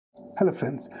Hello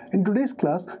friends, in today's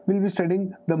class we'll be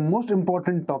studying the most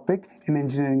important topic in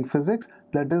engineering physics,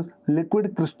 that is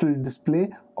liquid crystal display,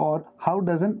 or how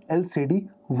does an LCD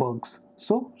works.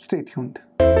 So stay tuned.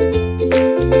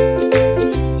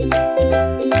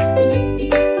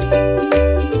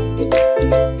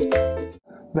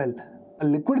 Well, a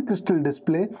liquid crystal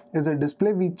display is a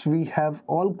display which we have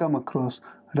all come across,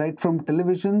 right from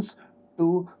televisions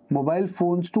to mobile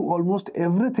phones to almost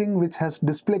everything which has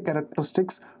display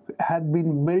characteristics had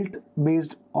been built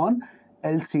based on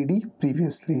LCD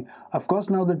previously. Of course,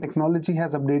 now the technology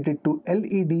has updated to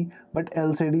LED, but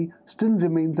LCD still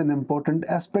remains an important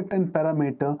aspect and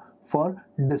parameter for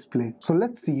display. So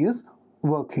let's see is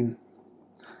working.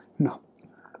 Now,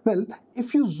 well,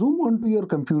 if you zoom onto your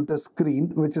computer screen,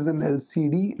 which is an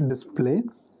LCD display,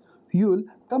 you will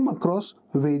come across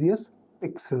various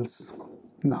pixels.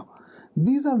 Now,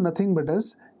 these are nothing but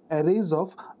as arrays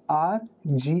of R,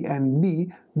 G and B.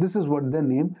 This is what the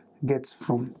name gets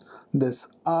from. This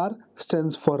R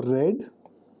stands for red,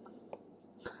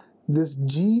 this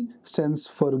G stands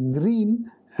for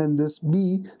green, and this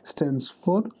B stands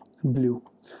for blue.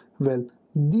 Well,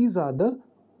 these are the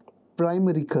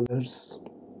primary colors.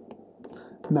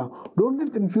 Now, don't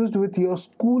get confused with your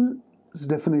school's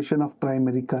definition of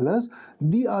primary colors.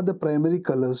 These are the primary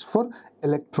colors for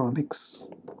electronics.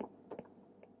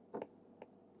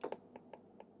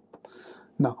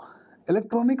 Now,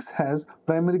 electronics has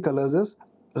primary colors as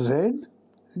red,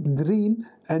 green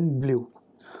and blue.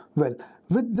 Well,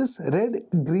 with this red,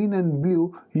 green and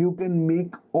blue, you can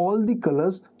make all the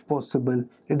colors possible.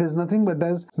 It is nothing but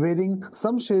as wearing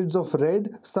some shades of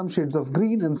red, some shades of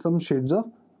green and some shades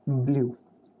of blue.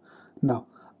 Now,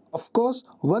 of course,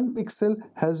 one pixel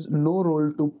has no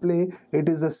role to play. It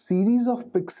is a series of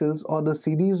pixels or the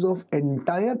series of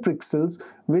entire pixels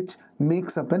which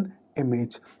makes up an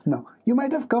image. Now, you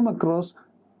might have come across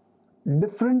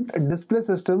different display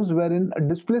systems wherein a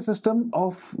display system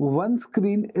of one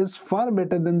screen is far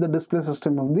better than the display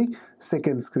system of the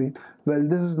second screen. Well,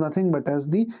 this is nothing but as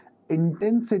the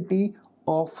intensity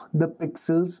of the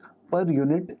pixels per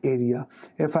unit area.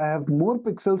 If I have more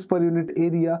pixels per unit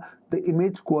area, the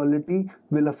image quality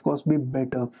will of course be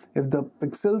better. If the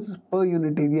pixels per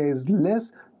unit area is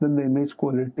less, then the image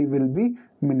quality will be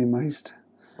minimized.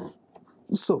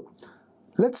 So,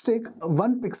 let's take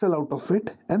one pixel out of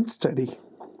it and study.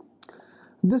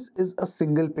 This is a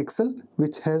single pixel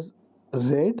which has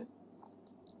red,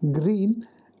 green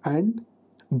and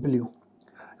blue.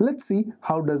 Let's see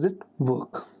how does it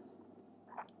work.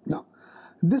 Now,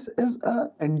 this is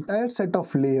an entire set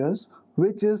of layers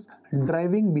which is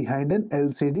driving behind an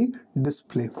LCD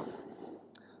display.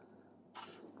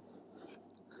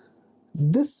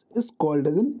 This is called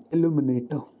as an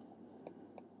illuminator.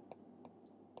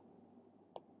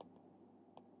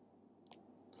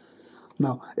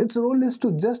 Now, its role is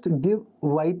to just give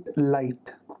white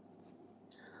light.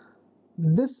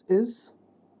 This is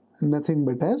nothing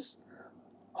but as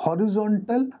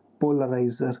horizontal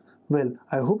polarizer. Well,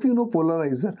 I hope you know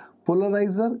polarizer.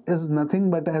 Polarizer is nothing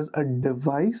but as a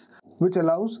device which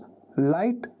allows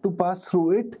light to pass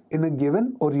through it in a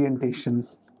given orientation.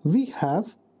 We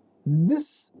have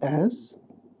this as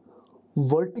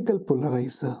vertical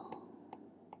polarizer.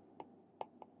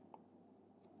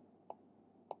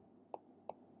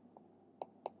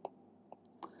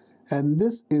 And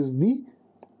this is the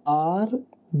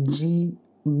RGB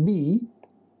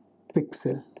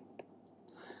pixel.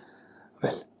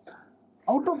 Well,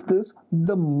 out of this,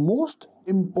 the most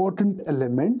important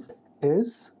element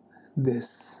is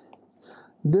this.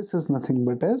 This is nothing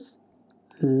but as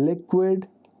liquid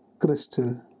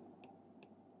crystal.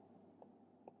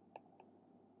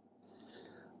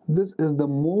 This is the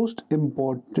most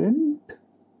important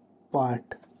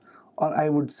part, or I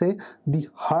would say the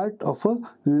heart of a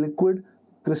liquid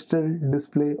crystal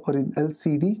display or an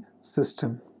LCD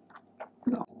system.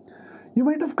 Now, you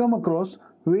might have come across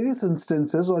various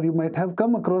instances, or you might have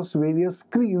come across various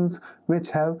screens which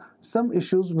have some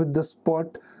issues with the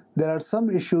spot. There are some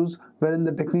issues wherein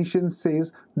the technician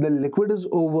says the liquid is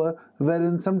over,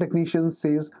 wherein some technician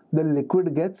says the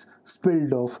liquid gets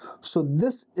spilled off. So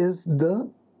this is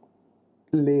the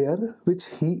layer which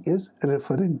he is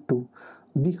referring to,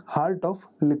 the heart of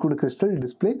liquid crystal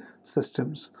display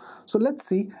systems. So let's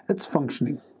see its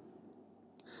functioning.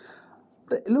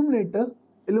 The illuminator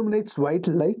illuminates white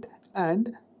light,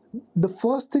 and the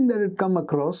first thing that it comes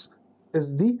across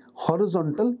is the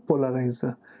horizontal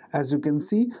polarizer. As you can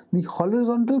see, the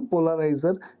horizontal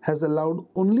polarizer has allowed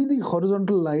only the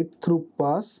horizontal light through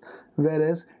pass,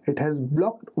 whereas it has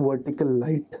blocked vertical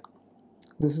light.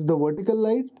 This is the vertical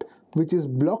light which is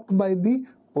blocked by the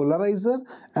polarizer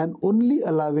and only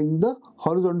allowing the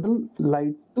horizontal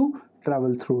light to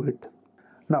travel through it.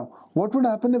 Now, what would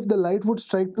happen if the light would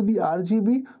strike to the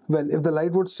RGB? Well, if the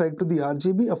light would strike to the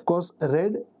RGB, of course,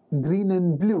 red, green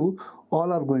and blue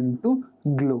all are going to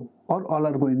glow or all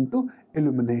are going to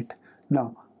illuminate.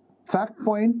 Now, fact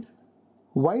point,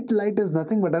 white light is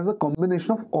nothing but as a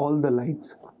combination of all the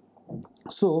lights.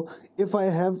 So, if I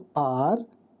have R,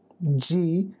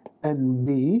 G and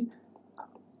B,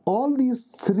 all these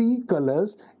three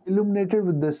colors illuminated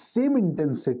with the same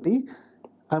intensity,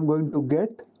 I'm going to get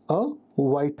a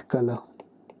white color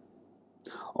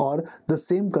or the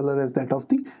same color as that of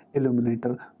the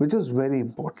illuminator, which is very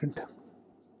important.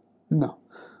 Now,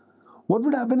 what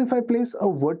would happen if I place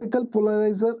a vertical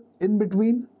polarizer in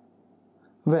between?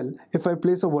 Well, if I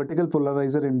place a vertical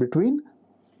polarizer in between,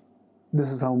 this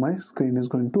is how my screen is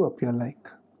going to appear like.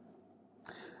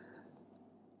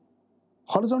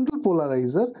 Horizontal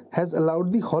polarizer has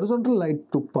allowed the horizontal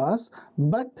light to pass,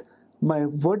 but my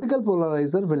vertical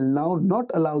polarizer will now not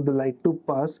allow the light to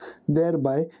pass,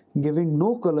 thereby giving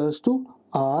no colors to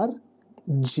R,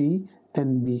 G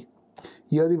and B.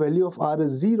 Here the value of R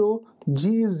is 0,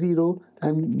 G is 0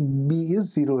 and B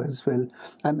is 0 as well.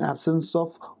 An absence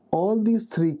of all these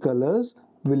three colors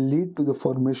will lead to the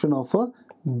formation of a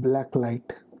black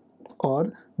light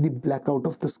or the blackout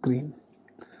of the screen.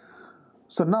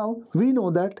 So now we know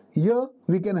that here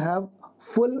we can have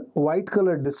full white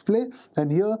color display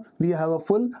and here we have a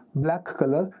full black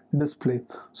color display.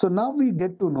 So now we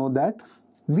get to know that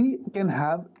we can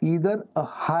have either a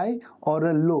high or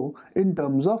a low in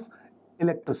terms of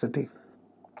electricity.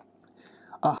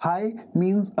 A high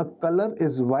means a color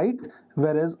is white,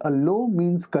 whereas a low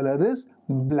means color is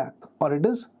black or it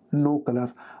is no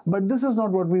color. But this is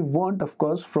not what we want, of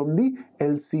course, from the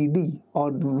LCD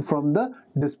or from the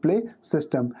display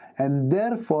system, and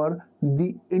therefore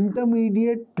the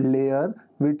intermediate layer,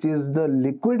 which is the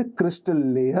liquid crystal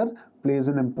layer, plays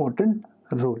an important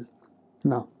role.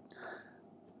 Now,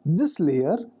 this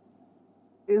layer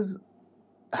is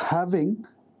having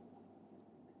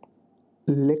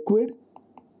liquid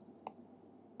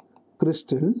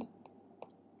crystal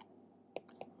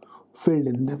filled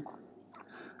in them.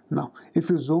 Now, if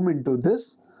you zoom into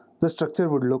this, the structure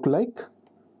would look like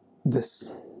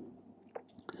this.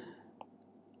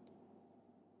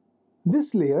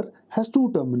 This layer has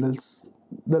two terminals.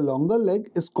 The longer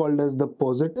leg is called as the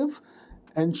positive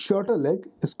and shorter leg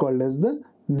is called as the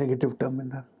negative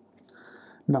terminal.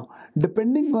 Now,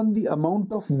 depending on the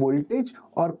amount of voltage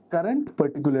or current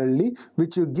particularly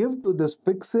which you give to this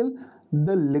pixel,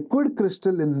 the liquid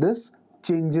crystal in this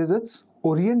changes its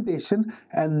orientation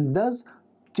and thus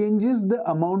changes the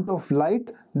amount of light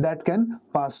that can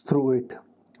pass through it.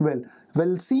 Well,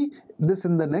 we'll see this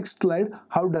in the next slide.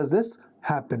 How does this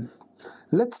happen?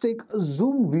 Let's take a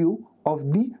zoom view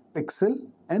of the pixel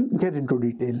and get into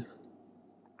detail.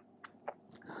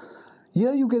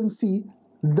 Here you can see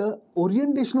the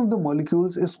orientation of the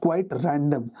molecules is quite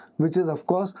random, which is of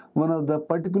course one of the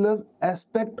particular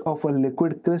aspect of a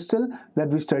liquid crystal that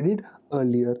we studied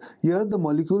earlier. Here the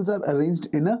molecules are arranged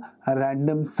in a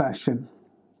random fashion.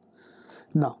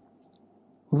 Now,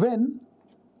 when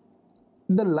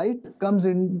the light comes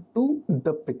into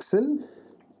the pixel,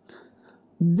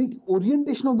 the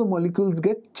orientation of the molecules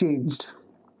get changed.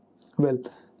 Well,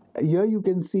 here you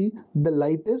can see the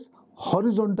light is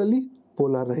horizontally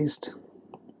polarized.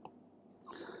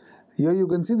 Here you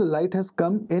can see the light has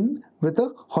come in with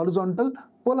a horizontal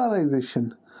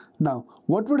polarization. Now,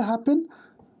 what would happen?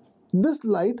 This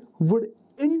light would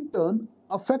in turn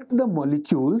affect the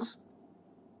molecules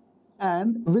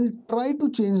and will try to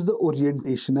change the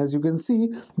orientation. As you can see,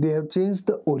 they have changed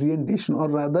the orientation, or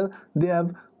rather they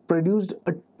have produced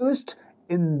a twist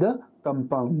in the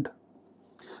compound.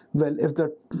 Well, if they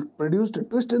produced a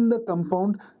twist in the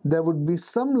compound, there would be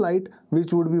some light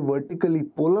which would be vertically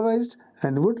polarized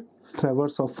and would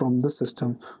traverse off from the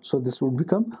system. So this would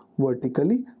become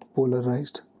vertically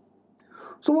polarized.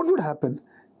 So what would happen?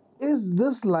 Is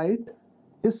this light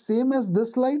is same as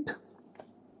this light?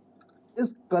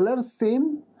 Is color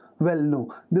same? Well,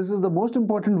 no. This is the most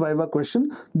important Viva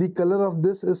question. The color of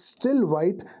this is still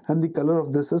white and the color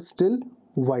of this is still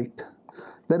white.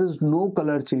 There is no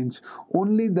color change.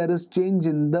 Only there is change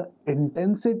in the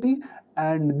intensity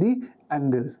and the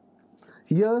angle.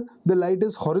 Here the light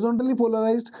is horizontally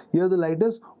polarized. Here the light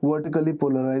is vertically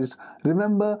polarized.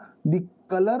 Remember, the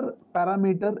color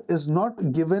parameter is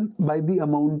not given by the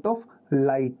amount of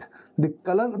light. The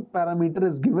color parameter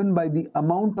is given by the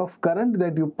amount of current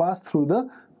that you pass through the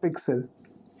pixel.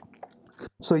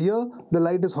 So here the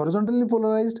light is horizontally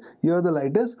polarized, here the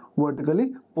light is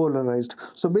vertically polarized.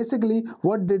 So basically,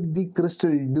 what did the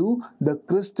crystal do? The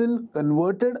crystal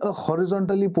converted a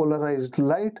horizontally polarized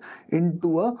light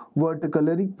into a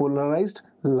vertically polarized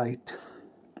light.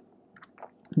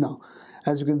 Now,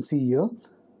 as you can see here,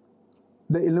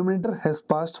 the illuminator has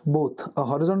passed both a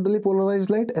horizontally polarized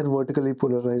light and vertically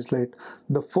polarized light.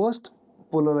 The first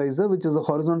polarizer, which is a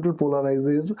horizontal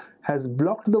polarizer, has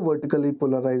blocked the vertically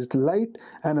polarized light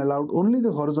and allowed only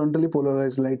the horizontally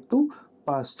polarized light to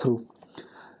pass through.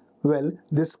 Well,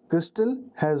 this crystal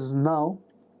has now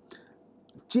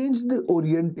changed the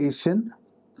orientation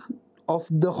of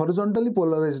the horizontally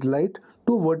polarized light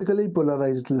to vertically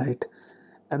polarized light,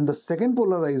 and the second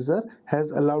polarizer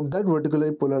has allowed that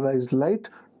vertically polarized light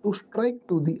to strike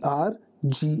to the R,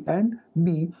 G and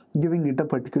B, giving it a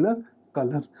particular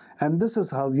color. And this is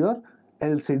how your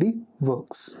LCD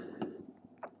works.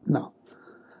 Now,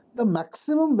 the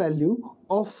maximum value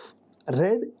of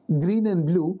red, green and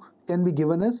blue can be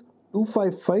given as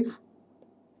 255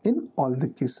 in all the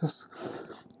cases.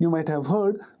 You might have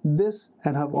heard this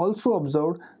and have also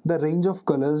observed the range of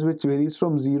colors, which varies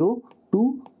from 0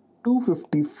 to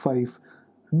 255.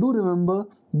 Do remember,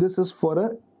 this is for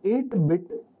a 8-bit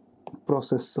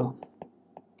processor.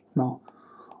 Now,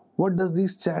 what does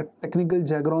these technical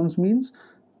jargons means?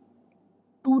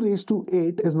 2 raised to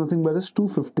 8 is nothing but as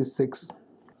 256.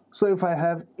 So if I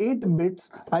have 8 bits,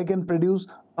 I can produce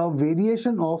a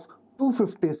variation of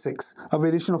 256, a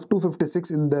variation of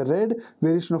 256 in the red,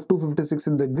 variation of 256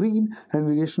 in the green, and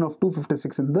variation of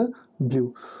 256 in the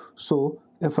blue. So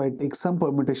if I take some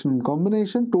permutation and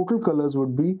combination, total colors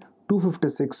would be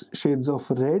 256 shades of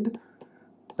red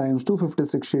times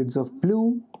 256 shades of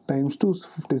blue times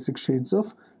 256 shades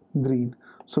of green.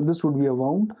 So this would be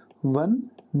around 1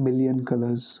 million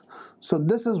colors. So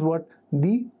this is what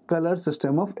the color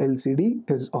system of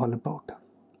LCD is all about.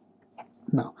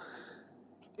 Now,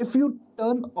 if you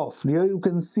turn off, here you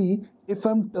can see if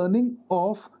I'm turning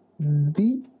off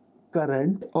the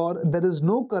current or there is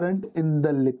no current in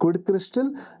the liquid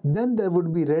crystal, then there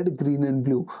would be red, green and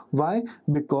blue. Why?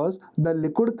 Because the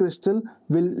liquid crystal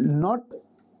will not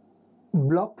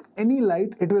block any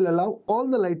light, it will allow all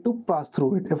the light to pass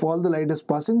through it. If all the light is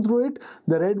passing through it,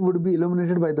 the red would be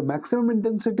illuminated by the maximum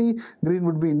intensity, green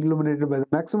would be illuminated by the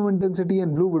maximum intensity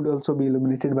and blue would also be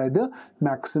illuminated by the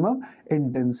maximum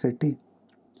intensity.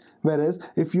 Whereas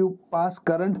if you pass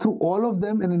current through all of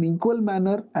them in an equal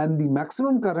manner and the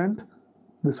maximum current,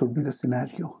 this would be the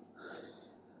scenario.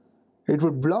 It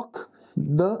would block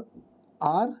the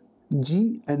R,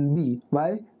 G and B.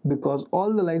 Why? Because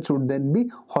all the lights would then be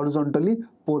horizontally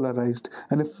polarized.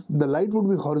 And if the light would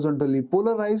be horizontally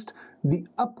polarized, the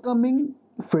upcoming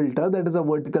filter, that is a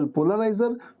vertical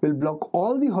polarizer, will block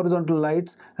all the horizontal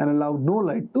lights and allow no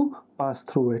light to pass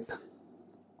through it.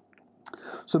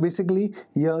 So basically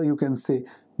here you can say,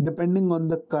 depending on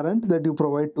the current that you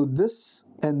provide to this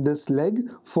and this leg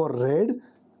for red,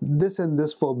 this and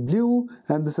this for blue,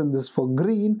 and this and this for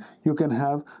green, you can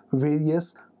have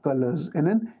various colors in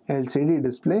an LCD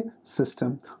display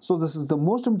system. So this is the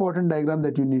most important diagram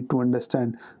that you need to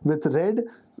understand. With red,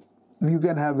 you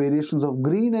can have variations of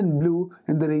green and blue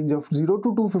in the range of 0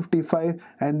 to 255,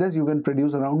 and thus you can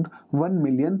produce around 1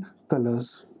 million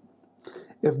colors.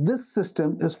 If this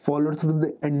system is followed through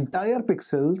the entire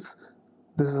pixels,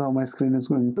 this is how my screen is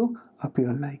going to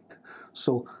appear like.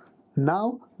 So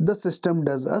now the system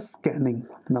does a scanning.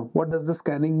 Now what does the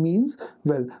scanning means?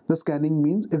 Well, the scanning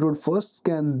means it would first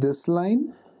scan this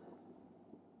line.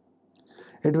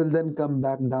 It will then come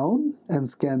back down and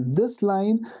scan this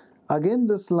line, again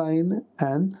this line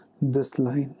and this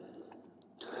line.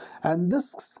 And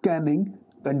this scanning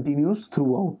continues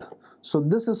throughout. So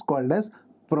this is called as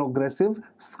progressive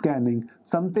scanning,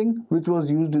 something which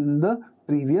was used in the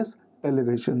previous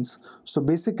televisions. So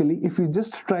basically, if you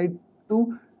just try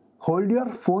to hold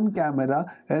your phone camera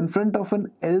in front of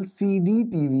an LCD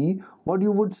TV, what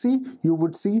you would see? You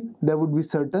would see there would be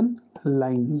certain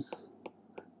lines.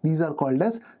 These are called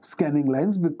as scanning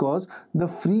lines because the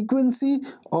frequency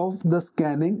of the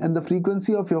scanning and the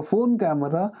frequency of your phone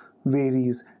camera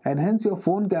varies, and hence your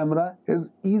phone camera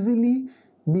is easily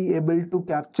be able to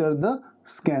capture the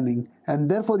scanning, and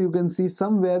therefore you can see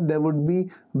somewhere there would be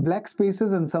black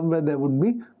spaces and somewhere there would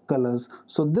be colors.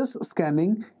 So this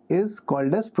scanning is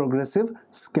called as progressive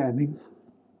scanning.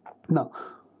 Now,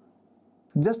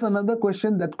 just another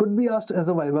question that could be asked as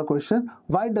a Viva question: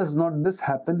 why does not this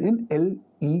happen in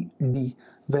LED?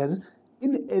 Where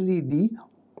in LED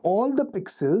all the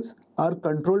pixels are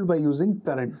controlled by using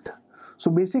current. So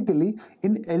basically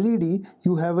in LED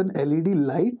you have an LED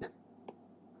light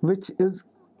which is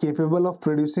capable of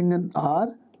producing an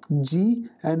R, G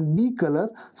and B color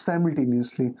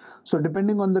simultaneously. So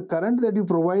depending on the current that you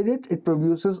provide it, it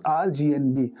produces R, G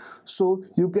and B. So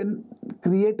you can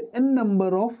create n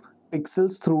number of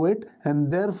pixels through it,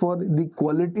 and therefore the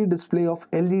quality display of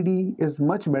LED is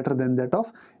much better than that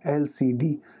of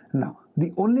LCD. Now,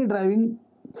 the only driving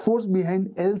force behind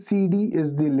LCD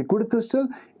is the liquid crystal.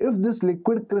 If this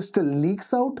liquid crystal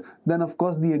leaks out, then of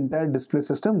course the entire display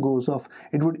system goes off.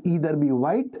 It would either be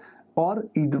white or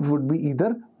it would be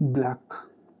either black.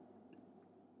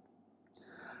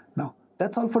 Now,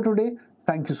 that's all for today.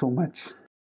 Thank you so much.